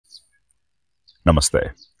Namaste,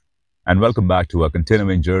 and welcome back to our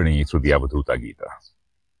continuing journey through the Avadhuta Gita.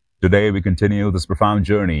 Today we continue this profound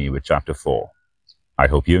journey with Chapter 4. I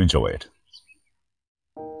hope you enjoy it.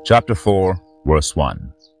 Chapter 4, Verse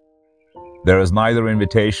 1. There is neither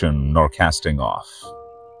invitation nor casting off.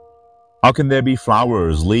 How can there be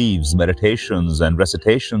flowers, leaves, meditations, and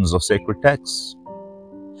recitations of sacred texts?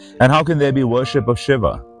 And how can there be worship of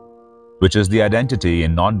Shiva, which is the identity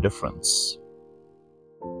in non-difference?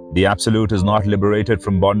 The Absolute is not liberated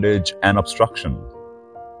from bondage and obstruction.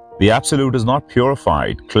 The Absolute is not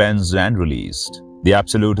purified, cleansed, and released. The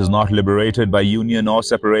Absolute is not liberated by union or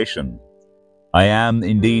separation. I am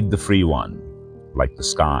indeed the Free One, like the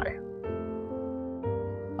sky.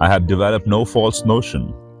 I have developed no false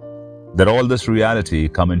notion that all this reality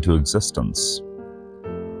come into existence,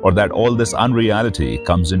 or that all this unreality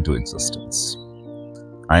comes into existence.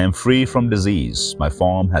 I am free from disease. My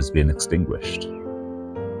form has been extinguished.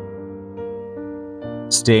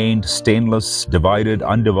 Stained, stainless, divided,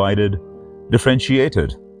 undivided,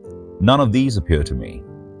 differentiated, none of these appear to me.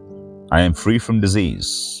 I am free from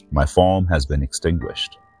disease. My form has been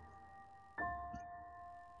extinguished.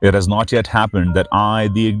 It has not yet happened that I,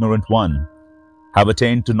 the ignorant one, have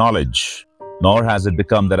attained to knowledge, nor has it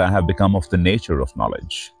become that I have become of the nature of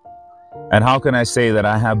knowledge. And how can I say that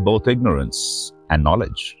I have both ignorance and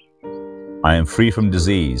knowledge? I am free from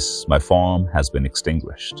disease. My form has been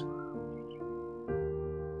extinguished.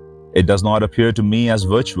 It does not appear to me as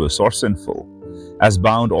virtuous or sinful, as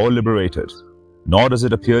bound or liberated, nor does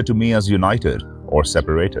it appear to me as united or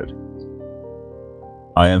separated.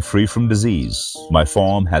 I am free from disease. My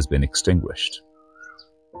form has been extinguished.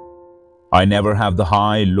 I never have the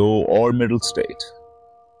high, low, or middle state.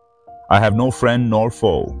 I have no friend nor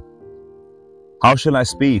foe. How shall I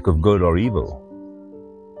speak of good or evil?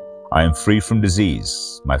 I am free from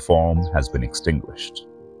disease. My form has been extinguished.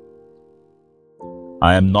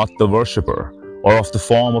 I am not the worshipper, or of the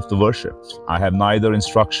form of the worshipped. I have neither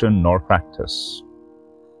instruction nor practice.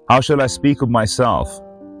 How shall I speak of myself,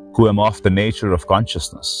 who am of the nature of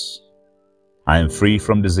consciousness? I am free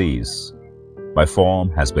from disease. My form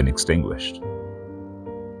has been extinguished.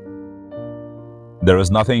 There is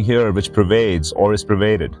nothing here which pervades or is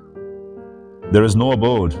pervaded. There is no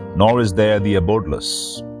abode, nor is there the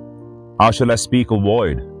abodeless. How shall I speak of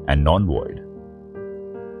void and non-void?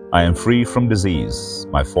 I am free from disease.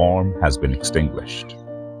 My form has been extinguished.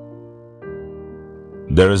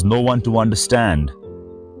 There is no one to understand,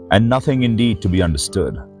 and nothing indeed to be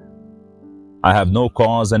understood. I have no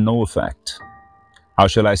cause and no effect. How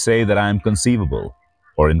shall I say that I am conceivable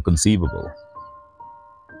or inconceivable?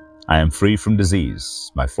 I am free from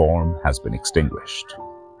disease. My form has been extinguished.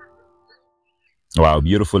 Wow,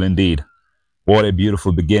 beautiful indeed. What a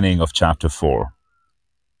beautiful beginning of Chapter 4.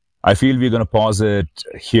 I feel we're going to pause it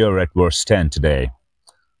here at verse 10 today.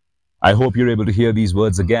 I hope you're able to hear these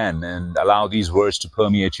words again and allow these words to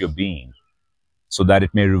permeate your being so that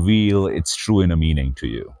it may reveal its true inner meaning to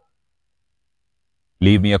you.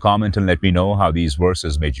 Leave me a comment and let me know how these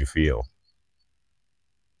verses made you feel.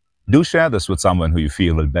 Do share this with someone who you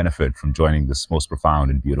feel will benefit from joining this most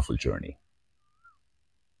profound and beautiful journey.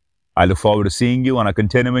 I look forward to seeing you on a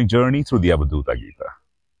continuing journey through the Avadhuta Gita.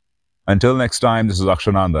 Until next time, this is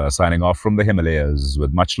AkshÄnanda signing off from the Himalayas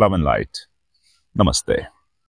with much love and light. Namaste.